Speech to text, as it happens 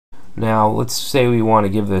Now let's say we want to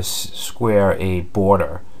give this square a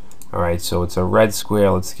border. Alright, so it's a red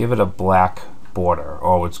square. Let's give it a black border,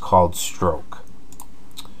 or what's called stroke.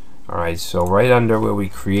 Alright, so right under where we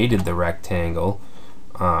created the rectangle,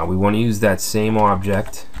 we want to use that same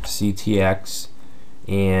object, CTX,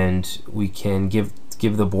 and we can give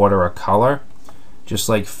the border a color. Just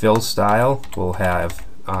like fill style, we'll have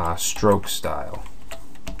stroke style.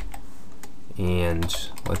 And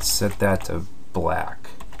let's set that to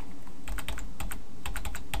black.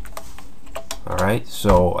 Alright,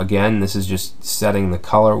 so again, this is just setting the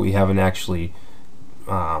color. We haven't actually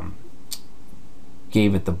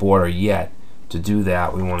gave it the border yet. To do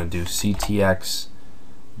that, we want to do CTX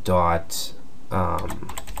dot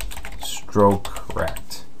stroke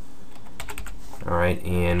rect. Alright,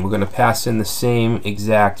 and we're going to pass in the same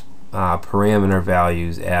exact parameter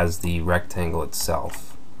values as the rectangle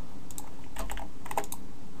itself.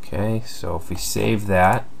 Okay, so if we save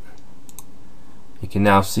that, you can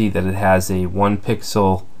now see that it has a 1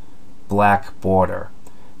 pixel black border.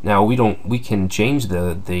 Now we can change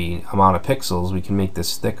the amount of pixels. We can make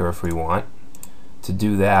this thicker if we want. To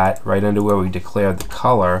do that, right under where we declared the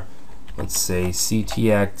color, let's say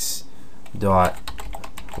CTX dot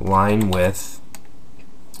line width,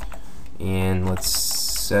 and let's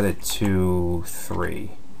set it to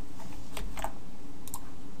 3.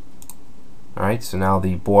 Alright, so now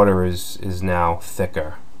the border is now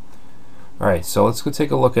thicker. Alright, so let's go take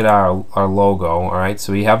a look at our logo. Alright,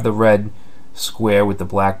 so we have the red square with the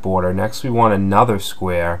black border. Next we want another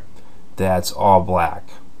square that's all black.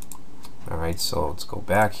 Alright, so let's go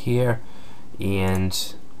back here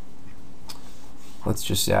and let's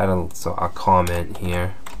just add a comment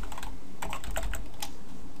here.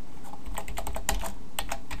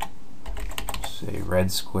 Say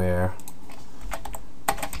red square.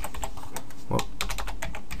 Whoop.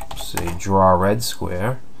 Say draw red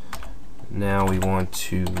square. Now we want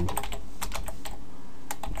to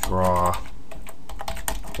draw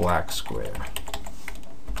black square.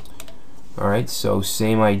 Alright, so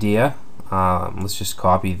same idea. Let's just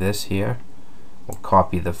copy this here. We'll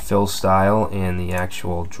copy the fill style and the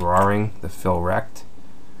actual drawing, the fill rect.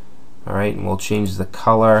 Alright, and we'll change the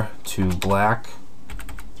color to black.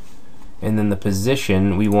 And then the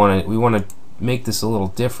position, we want to make this a little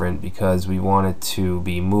different because we want it to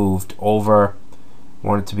be moved over.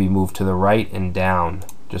 Want it to be moved to the right and down,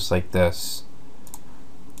 just like this.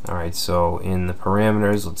 Alright, so in the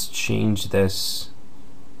parameters, let's change this.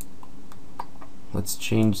 Let's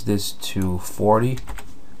change this to 40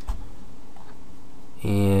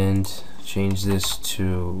 and change this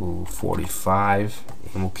to 45,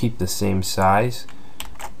 and we'll keep the same size.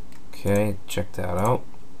 Okay, check that out.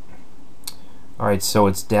 Alright, so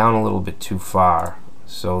it's down a little bit too far.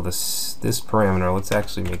 So this parameter, let's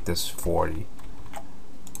actually make this 40.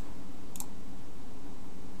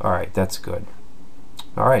 Alright, that's good.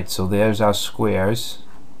 Alright, so there's our squares.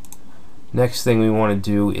 Next thing we want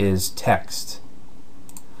to do is text.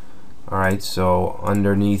 Alright, so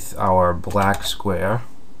underneath our black square,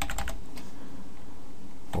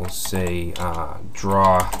 we'll say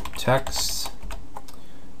draw text,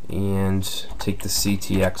 and take the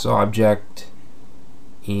CTX object,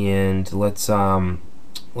 and let's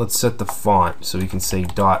set the font. So we can say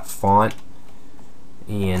dot font,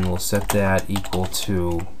 and we'll set that equal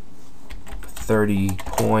to 30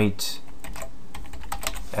 point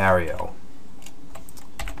Arial.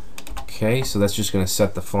 Okay, so that's just going to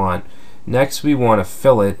set the font. Next we want to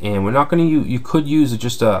fill it, and we're not going to use, you could use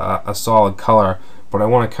just a solid color, but I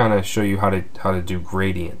want to kind of show you how to do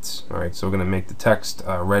gradients. Alright, so we're going to make the text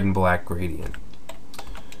red and black gradient.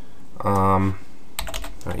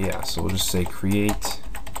 Yeah, so we'll just say create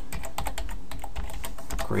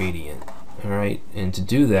gradient. Alright, and to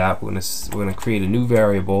do that, we're gonna create a new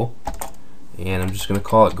variable, and I'm just gonna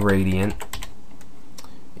call it gradient,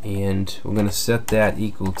 and we're gonna set that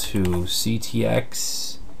equal to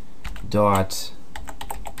CTX dot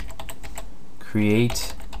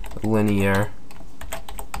create linear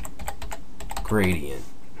gradient.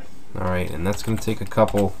 Alright, and that's gonna take a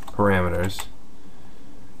couple parameters.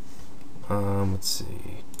 Let's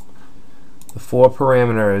see. The 4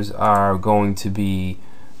 parameters are going to be,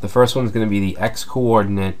 the first one is going to be the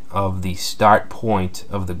x-coordinate of the start point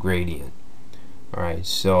of the gradient. Alright,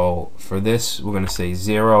 so for this we're going to say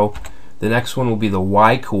 0. The next one will be the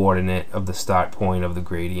y-coordinate of the start point of the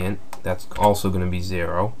gradient. That's also going to be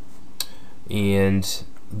 0. And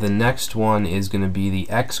the next one is going to be the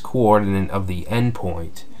x-coordinate of the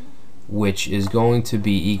endpoint, which is going to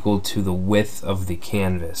be equal to the width of the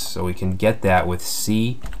canvas. So we can get that with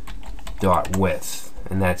c dot width,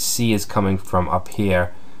 and that c is coming from up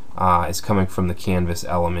here, is coming from the canvas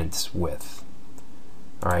element's width.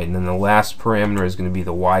 Alright, and then the last parameter is going to be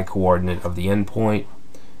the y coordinate of the endpoint,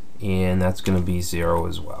 and that's going to be 0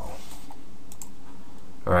 as well.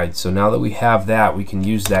 Alright, so now that we have that, we can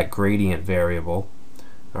use that gradient variable.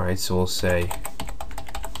 Alright, so we'll say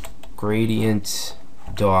gradient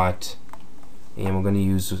dot, and we're going to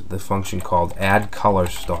use the function called add color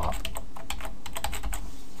stop.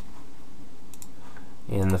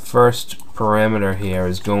 And the first parameter here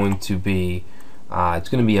is going to be it's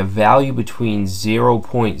going to be a value between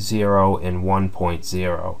 0.0 and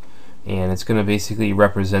 1.0, and it's going to basically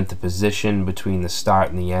represent the position between the start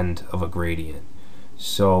and the end of a gradient.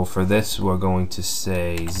 So for this, we're going to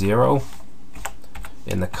say 0,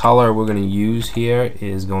 and the color we're going to use here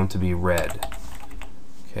is going to be red.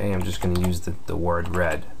 Okay, I'm just going to use the word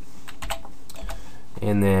red.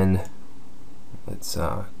 And then let's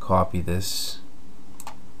copy this.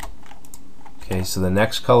 Okay, so the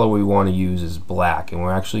next color we want to use is black, and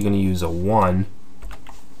we're actually going to use a 1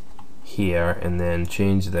 here and then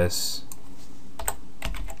change this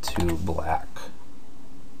to black.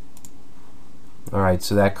 Alright,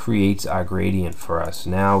 so that creates our gradient for us.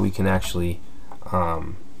 Now we can actually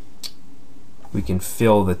we can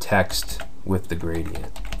fill the text with the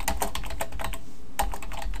gradient.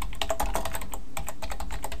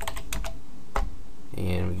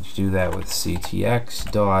 And we can do that with ctx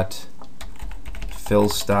dot fill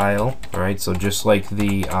style. Alright, so just like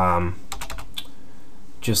the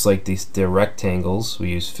rectangles, we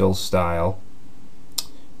use fill style.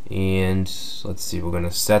 And let's see, we're going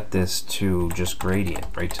to set this to just gradient,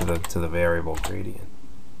 right to the variable gradient.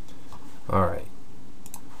 Alright,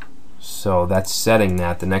 so that's setting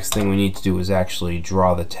that. The next thing we need to do is actually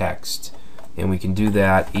draw the text, and we can do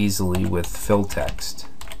that easily with fill text.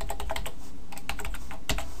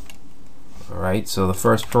 Alright, so the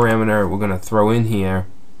first parameter we're going to throw in here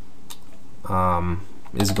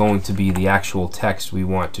is going to be the actual text we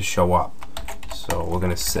want to show up. So we're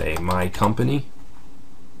going to say my company,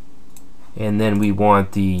 and then we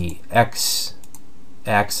want the x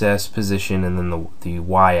axis position and then the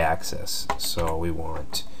y axis. So we're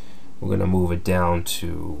going to move it down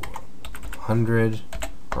to 100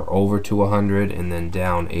 or over to 100 and then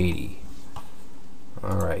down 80.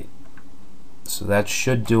 Alright, so that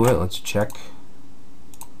should do it. Let's check.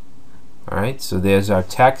 Alright, so there's our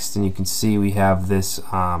text, and you can see we have this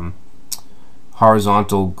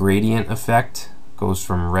horizontal gradient effect. Goes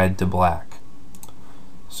from red to black.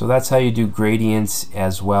 So that's how you do gradients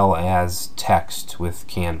as well as text with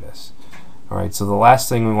Canvas. Alright, so the last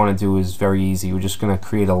thing we want to do is very easy. We're just going to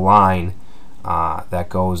create a line that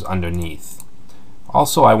goes underneath.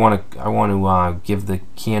 Also, I want to give the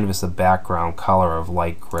canvas a background color of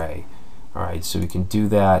light gray. Alright, so we can do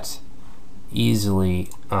that easily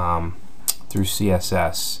through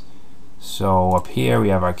CSS. So up here we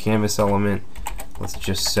have our canvas element. Let's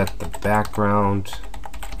just set the background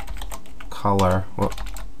color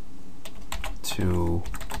to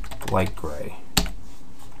light gray.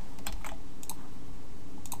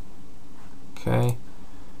 Okay,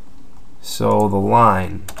 so the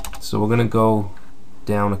line. So we're going to go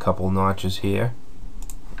down a couple notches here,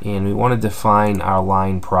 and we want to define our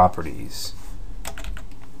line properties.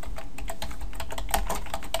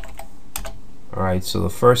 Alright, so the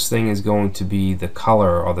first thing is going to be the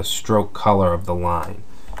color or the stroke color of the line.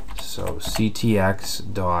 So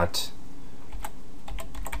ctx dot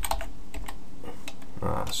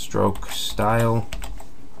stroke style,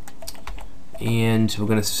 and we're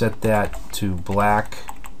going to set that to black.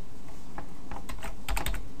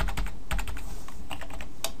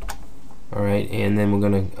 Alright, and then we're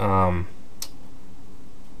going to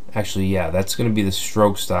actually, yeah, that's going to be the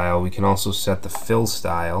stroke style. We can also set the fill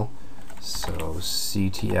style. So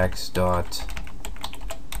ctx dot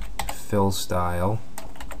fill style,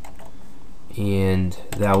 and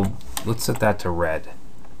let's set that to red.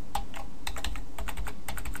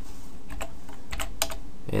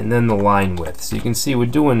 And then the line width. So you can see we're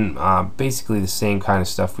doing basically the same kind of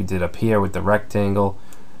stuff we did up here with the rectangle.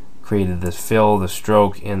 Created the fill, the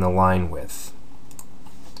stroke, and the line width.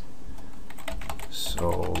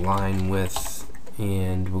 So line width,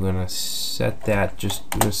 and we're gonna set that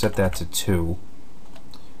to 2.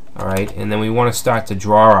 Alright, and then we want to start to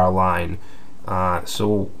draw our line.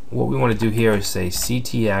 So what we want to do here is say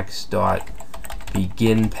ctx dot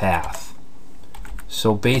begin path.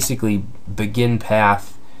 So basically, begin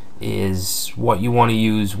path is what you want to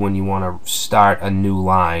use when you want to start a new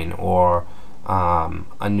line or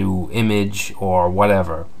a new image or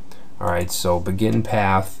whatever. Alright, so begin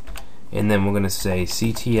path, and then we're going to say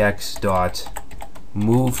ctx dot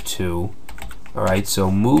move to, Alright, so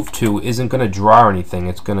move to isn't going to draw anything.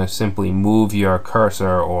 It's going to simply move your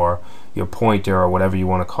cursor or your pointer or whatever you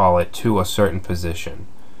want to call it to a certain position.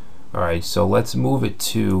 Alright, so let's move it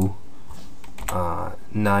to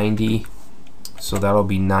 90. So that'll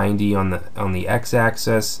be 90 on the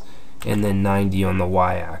x-axis and then 90 on the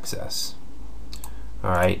y-axis.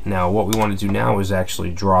 Alright, now what we want to do now is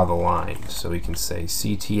actually draw the line. So we can say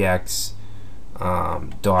ctx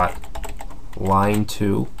dot line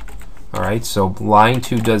 2. Alright, so line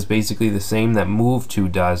 2 does basically the same that move to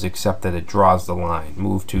does, except that it draws the line.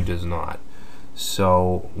 Move to does not.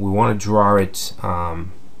 So we want to draw it,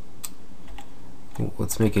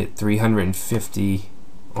 let's make it 350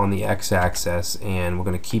 on the x-axis, and we're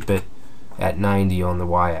going to keep it at 90 on the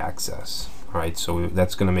y-axis. Alright, so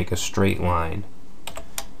that's going to make a straight line.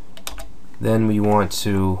 Then we want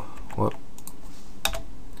to, I'm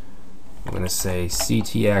going to say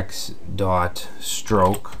ctx dot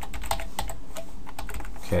stroke.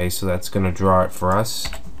 Okay, so that's going to draw it for us,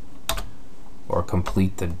 or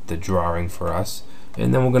complete the drawing for us.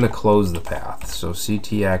 And then we're going to close the path. So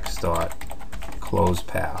ctx dot close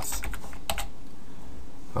path.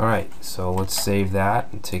 Alright, so let's save that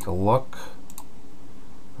and take a look.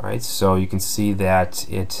 Alright, so you can see that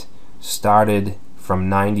it started from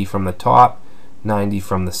 90 from the top, 90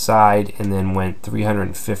 from the side, and then went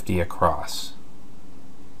 350 across.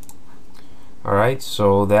 Alright,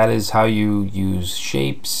 so that is how you use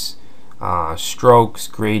shapes, strokes,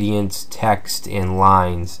 gradients, text, and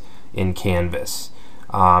lines in Canvas.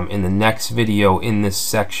 In the next video in this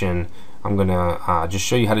section, I'm going to just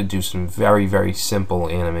show you how to do some very, very simple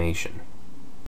animation.